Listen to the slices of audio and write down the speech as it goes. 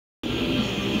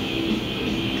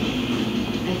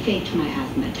faked my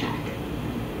asthma attack.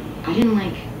 I didn't,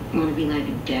 want to be,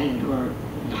 dead or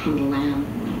on the lam.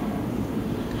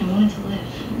 I wanted to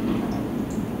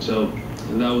live. So,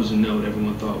 that was a note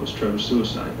everyone thought was Trevor's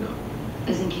suicide note.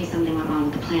 As in case something went wrong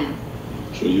with the plan.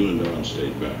 So you and Don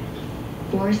stayed back.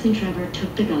 Boris and Trevor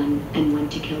took the gun and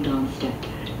went to kill Don's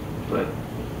stepdad. But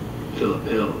Philip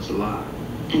Hill is alive.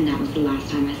 And that was the last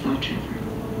time I saw Trevor.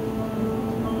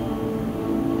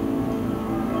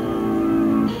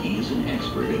 He is an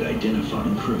expert at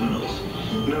identifying criminals.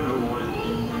 Number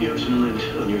one, you have some lint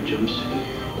on your jumpsuit.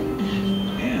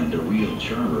 And a real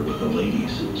charmer with the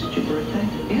ladies. Is it your birthday?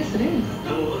 Yes, it is.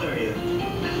 How old are you?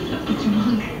 It's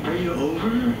Monk. Are you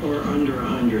over or under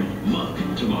 100?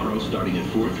 Monk, tomorrow starting at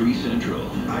 4/3 Central.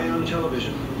 Eye on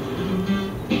television.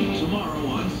 Tomorrow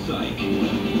on Psych.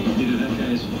 Dude, that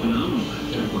guy's a phenomenal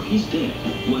actor. Well, he's dead.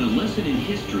 When a lesson in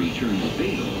history turns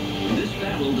fatal, this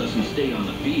battle doesn't stay on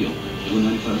the field. We're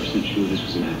 95% sure this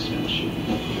was an accidental shooting.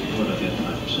 What about the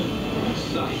other 5%?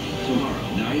 Psych, tomorrow,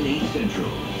 9/8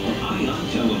 Central. Eye on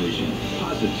television.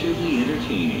 Positively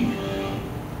entertaining.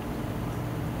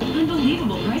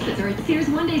 Unbelievable prices are at Sears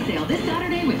one-day sale this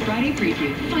Saturday with Friday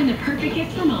Preview. Find the perfect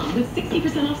gift for mom with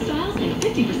 60% off styles and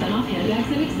 50% off handbags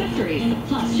and accessories.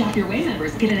 Plus, Shop Your Way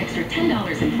members get an extra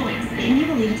 $10 in points. Can you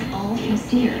believe it's all from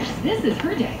Sears? This is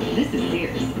her day. This is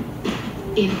Sears.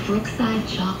 In Brookside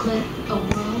chocolate, a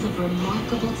world of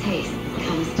remarkable tastes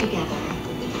comes together.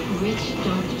 Rich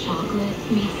dark chocolate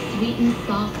meets sweet and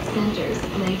soft centers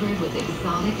flavored with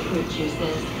exotic fruit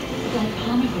juices like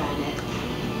pomegranate,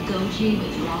 goji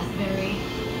with raspberry,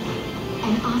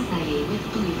 and acai with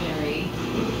blueberry.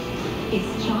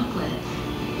 It's chocolate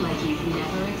like you've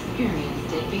never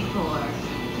experienced it before.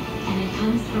 And it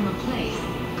comes from a place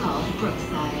called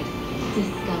Brookside.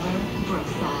 Discover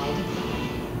Brookside.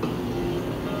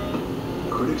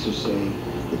 Critics are saying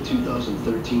the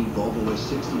 2013 Volvo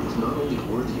S60 is not only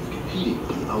worthy of competing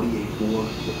with the Audi A4,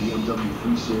 the BMW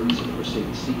 3 Series, and the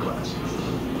Mercedes C-Class,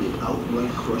 it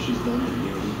outright crushes them in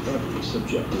nearly every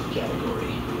subjective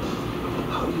category.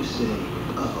 How do you say,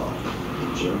 uh-oh,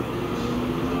 in German?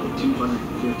 The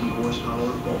 250 horsepower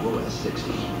Volvo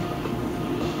S60.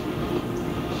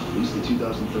 Lease the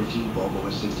 2013 Volvo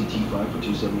S60 T5 for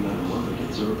 $279 a month or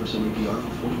get 0% APR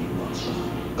for 48 months.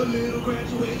 A little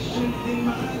graduation in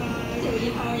my life. So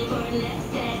you party for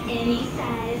less at any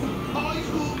size. All your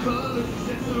school colors,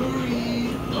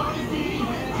 accessories. Party City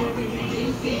has everything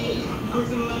you see.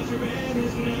 Personalize your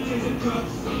banners, napkins, and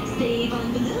cups. Save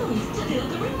on balloons to fill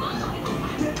the room up.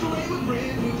 Decorate with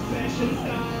brand new fashion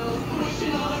styles.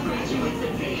 Wishing all our graduates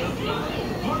a day of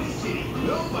fun. Party City,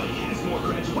 nobody has more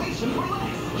graduation for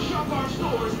less. Shop our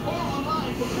stores or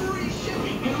online for free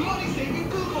shipping and money-saving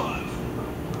coupons.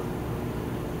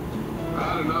 I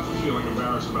had enough of feeling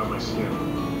embarrassed about my skin.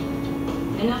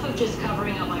 Enough of just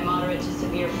covering up my moderate to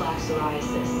severe plaque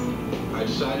psoriasis. I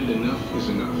decided enough is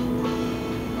enough.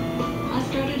 I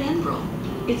started Enbrel.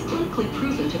 It's clinically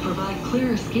proven to provide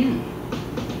clearer skin.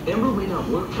 Enbrel may not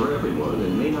work for everyone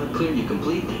and may not clear you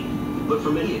completely, but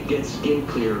for many it gets skin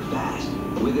clear fast,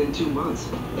 within 2 months,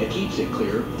 and keeps it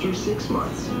clear through 6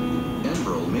 months.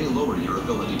 Enbrel may lower your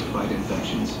ability to fight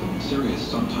infections. Serious,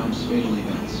 sometimes fatal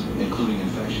events, including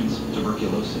infections,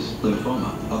 tuberculosis,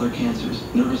 lymphoma, other cancers,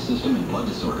 nervous system and blood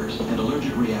disorders, and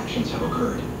allergic reactions have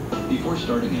occurred. Before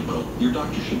starting Enbrel, your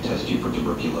doctor should test you for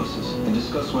tuberculosis and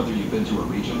discuss whether you've been to a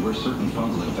region where certain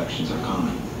fungal infections are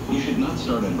common. You should not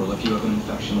start Enbrel if you have an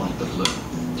infection like the flu.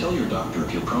 Tell your doctor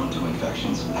if you're prone to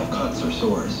infections, have cuts or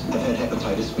sores, have had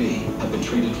hepatitis B, have been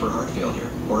treated for heart failure,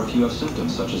 or if you have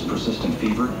symptoms such as persistent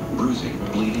fever, bruising,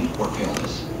 bleeding, or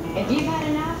paleness. If you've had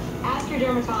enough, ask your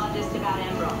dermatologist about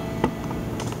Enbrel.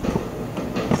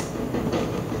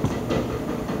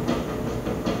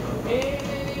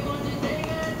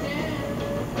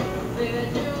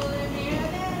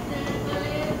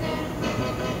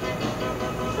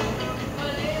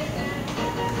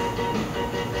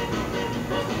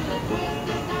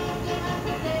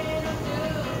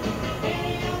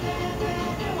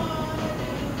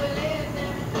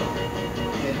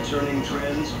 Turning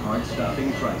trends,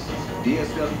 heart-stopping prices.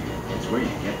 DSW, it's where you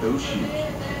get those shoes.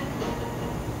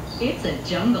 It's a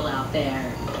jungle out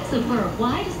there. So for a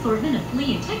wide assortment of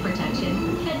flea and tick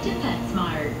protection, head to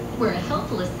PetSmart, where a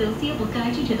helpful associate will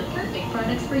guide you to the perfect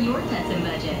products for your pets and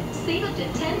budget. Save up to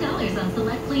 $10 on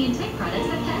select flea and tick products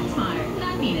at PetSmart.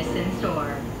 That means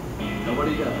in-store.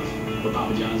 Nobody does what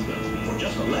Papa John's does. For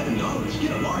just $11,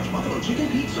 get a large buffalo chicken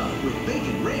pizza with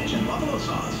bacon, ranch, and buffalo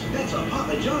sauce. That's a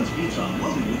Papa John's pizza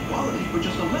loaded with quality for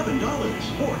just $11.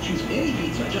 Or choose any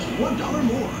pizza, just $1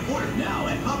 more. Order now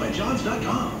at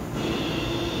papajohns.com.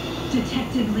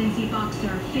 Detective Lindsay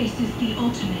Boxer faces the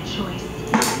ultimate choice.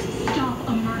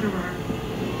 murderer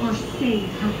or save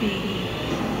her baby.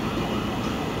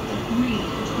 Read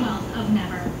 12th of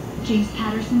Never, James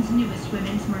Patterson's newest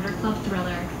women's murder club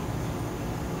thriller.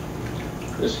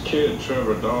 This kid,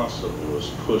 Trevor Dawson, was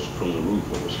pushed from the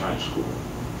roof of his high school.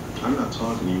 I'm not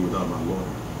talking to you without my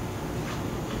lawyer.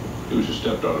 He was your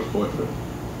stepdaughter's boyfriend.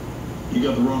 You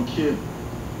got the wrong kid.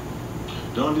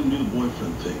 Don didn't do the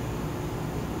boyfriend thing.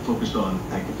 Focused on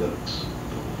academics.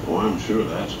 Oh, I'm sure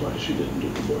that's why she didn't do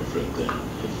the boyfriend thing.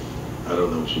 I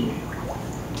don't know what you mean.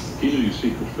 He knew your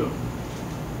secret, Phil.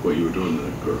 What you were doing to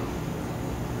that girl.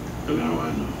 And now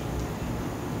I know.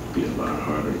 It'd be a lot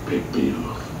harder to pick me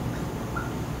off.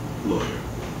 Lawyer.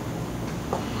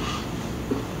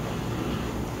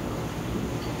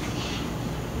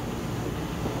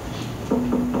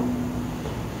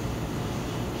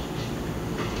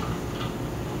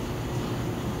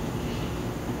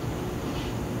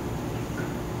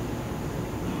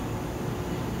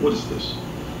 What is this?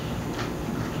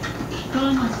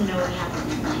 Colin wants to know what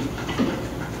happened at night.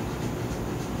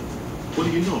 What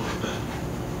do you know about that?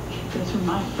 Those were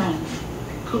my friends.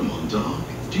 Come on, Dom.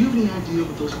 Do you have any idea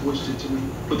what those boys did to me?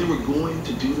 What they were going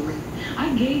to do to me?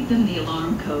 I gave them the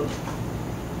alarm code.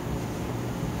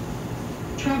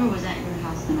 Trevor was at your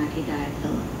house the night he died,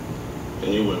 Philip.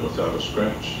 And you went without a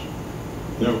scratch.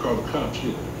 You never called the cops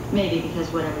either. Maybe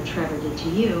because whatever Trevor did to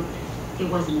you, it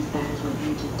wasn't as bad as what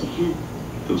you did to him.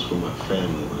 It was for my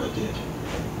family what I did.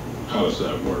 How does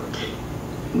that work?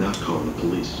 Not calling the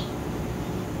police.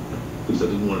 Because I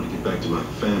didn't want to get back to my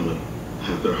family,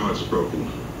 have their hearts broken,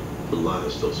 the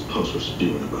lies those posts were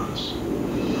spewing about us.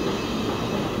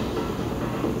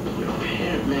 You're a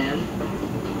parent,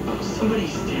 man.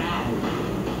 Somebody's dad.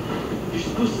 You're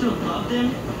supposed to love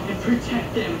them and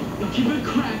protect them and give a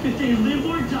crap if they live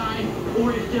or die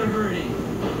or if they're hurting.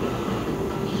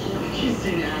 The kids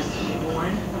didn't ask to be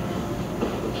born.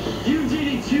 You did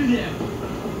it to them.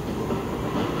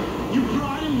 You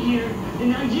brought them here, and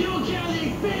now you don't care how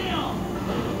they feel.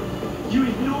 You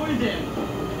ignore them.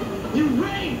 You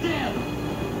rape them.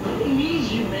 It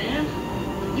needs you, man.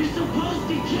 You're supposed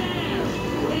to care,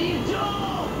 and you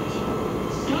don't.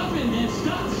 Stop it, man.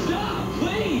 Stop,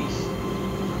 please.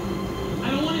 I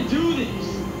don't want to do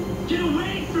this. Get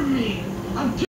away from me. I'm